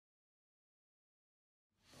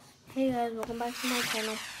Hey guys, welcome back to my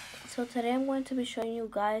channel. So today I'm going to be showing you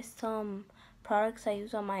guys some products I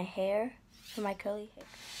use on my hair for my curly hair.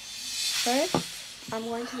 First, I'm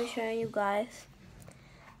going to be showing you guys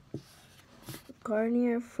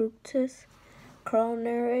Garnier Fructis Curl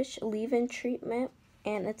Nourish Leave-In Treatment,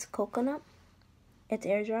 and it's coconut. It's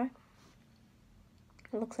air dry.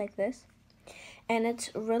 It looks like this. And it's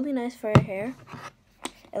really nice for your hair.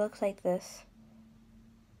 It looks like this.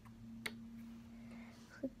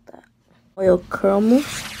 Like that. Oil curl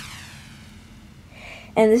mousse.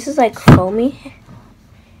 And this is like foamy.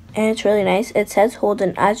 And it's really nice. It says hold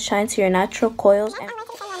and add shine to your natural coils. And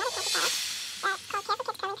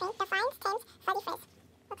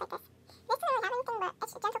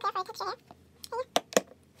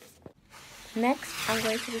next, I'm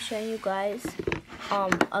going to be showing you guys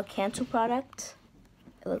a Cantu product.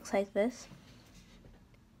 It looks like this.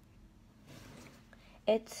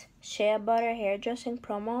 It's shea butter hair dressing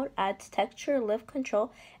promo. Adds texture, lift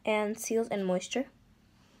control, and seals in moisture.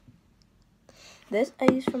 This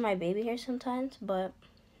I use for my baby hair sometimes, but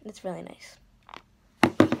it's really nice.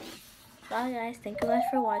 Bye guys, thank you guys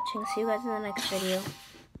for watching. See you guys in the next video.